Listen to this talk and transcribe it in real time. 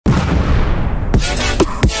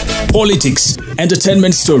politics,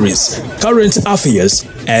 entertainment stories, current affairs,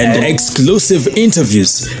 and exclusive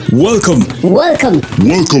interviews. Welcome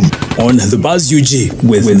on the Buzz UG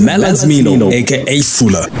with Wavamuno, aka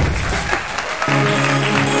Fuller.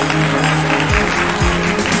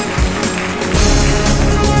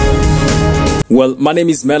 Well, my name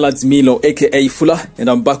is Wavamuno, aka Fuller, and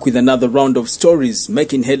I'm back with another round of stories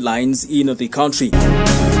making headlines in the country.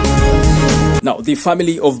 Now, the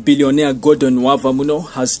family of billionaire Gordon Wavamuno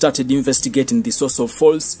has started investigating the source of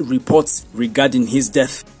false reports regarding his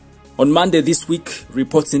death. On Monday this week,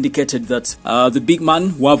 reports indicated that the big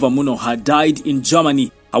man, Wavamuno, had died in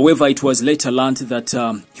Germany. However, it was later learned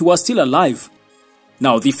that he was still alive.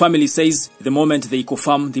 Now, the family says the moment they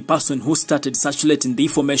confirm the person who started circulating the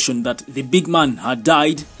information that the big man had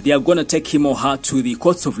died, they are going to take him or her to the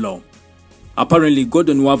courts of law. Apparently,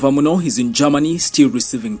 Gordon Wavamuno is in Germany still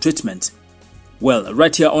receiving treatment. Well,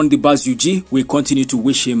 right here on the Buzz UG, we continue to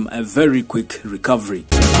wish him a very quick recovery.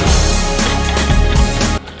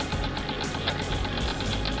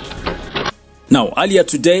 Now, earlier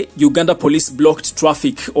today, Uganda police blocked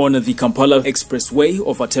traffic on the Kampala Expressway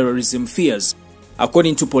over terrorism fears.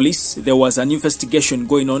 According to police, there was an investigation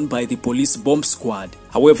going on by the police bomb squad.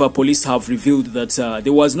 However, police have revealed that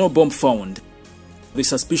there was no bomb found. The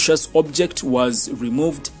suspicious object was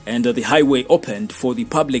removed and the highway opened for the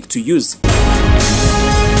public to use.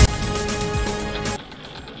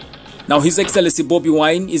 Now, His Excellency Bobi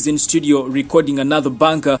Wine is in studio recording another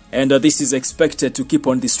banger, and this is expected to keep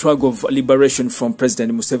on the struggle of liberation from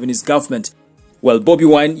President Museveni's government. Well, Bobi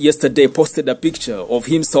Wine yesterday posted a picture of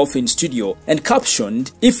himself in studio and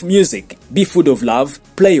captioned, "If music be food of love,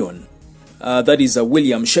 play on." That is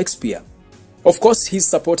William Shakespeare. Of course, his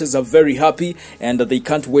supporters are very happy and they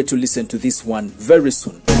can't wait to listen to this one very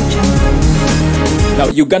soon. Now,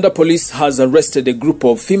 Uganda police has arrested a group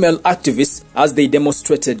of female activists as they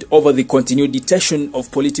demonstrated over the continued detention of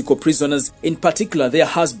political prisoners, in particular their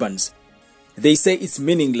husbands. They say it's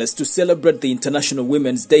meaningless to celebrate the International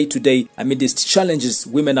Women's Day today amidst challenges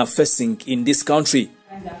women are facing in this country.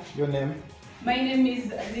 Your name? My name is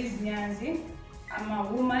Liz Nyanzi. I'm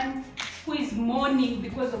a woman who is mourning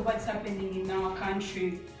because of what's happening in our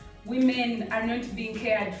country. Women are not being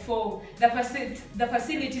cared for. The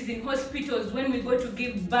facilities in hospitals when we go to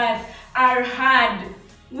give birth are hard.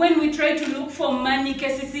 When we try to look for money,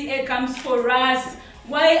 KCCA comes for us.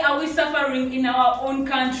 Why are we suffering in our own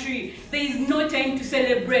country? There is no time to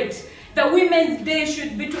celebrate. The Women's Day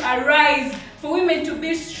should be to arise, for women to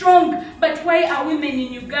be strong. But why are women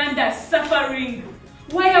in Uganda suffering?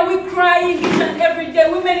 Why are we crying each and every day?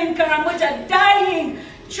 Women in Karamoja are dying.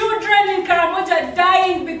 Children in Karamoja are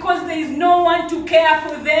dying because there is no one to care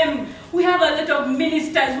for them. We have a lot of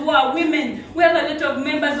ministers who are women. We have a lot of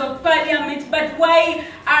members of parliament. But why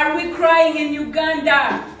are we crying in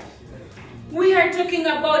Uganda? We are talking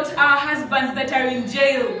about our husbands that are in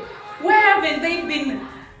jail. Where haven't they been?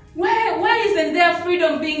 Why isn't their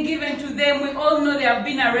freedom being given to them? We all know they have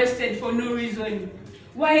been arrested for no reason.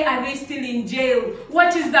 Why are they still in jail?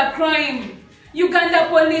 What is the crime? Uganda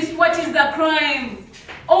police, what is the crime?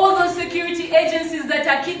 All those security agencies that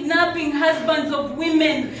are kidnapping husbands of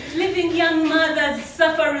women, leaving young mothers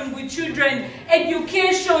suffering with children,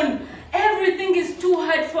 education, everything is too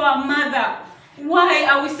hard for a mother. Why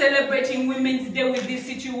are we celebrating Women's Day with this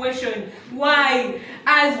situation? Why?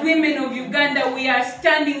 As women of Uganda, we are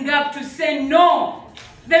standing up to say no.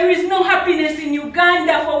 There is no happiness in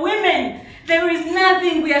Uganda for women. There is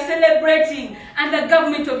nothing we are celebrating, and the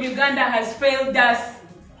government of Uganda has failed us.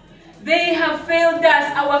 They have failed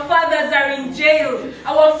us. Our fathers are in jail.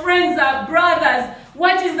 Our friends are brothers.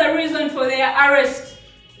 What is the reason for their arrest?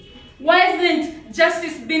 Why hasn't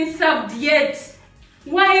justice been served yet?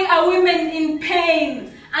 Why are women in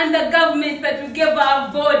pain and the government that we gave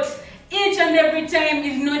our vote each and every time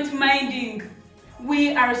is not minding?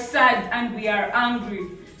 We are sad and we are angry.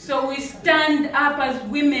 So we stand up as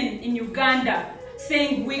women in Uganda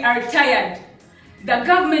saying we are tired. The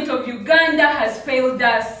government of Uganda has failed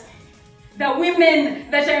us. The women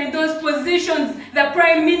that are in those positions, the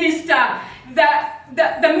Prime Minister,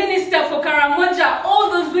 the Minister for Karamoja, all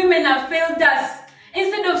those women have failed us.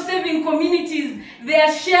 Instead of saving communities, they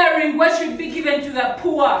are sharing what should be given to the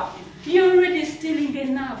poor. You're already stealing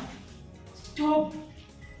enough. Stop.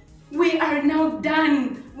 We are now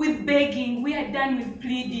done with begging. We are done with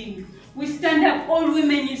pleading. We stand up, all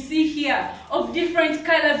women you see here, of different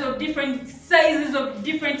colors, of different sizes, of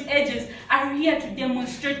different ages, are here to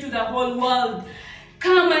demonstrate to the whole world.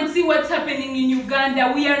 Come and see what's happening in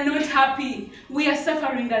Uganda. We are not happy. We are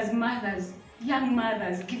suffering as mothers. Young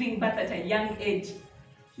mothers giving birth at a young age.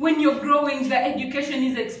 When you're growing, the education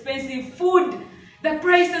is expensive. Food The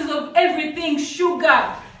prices of everything,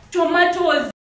 sugar, tomatoes,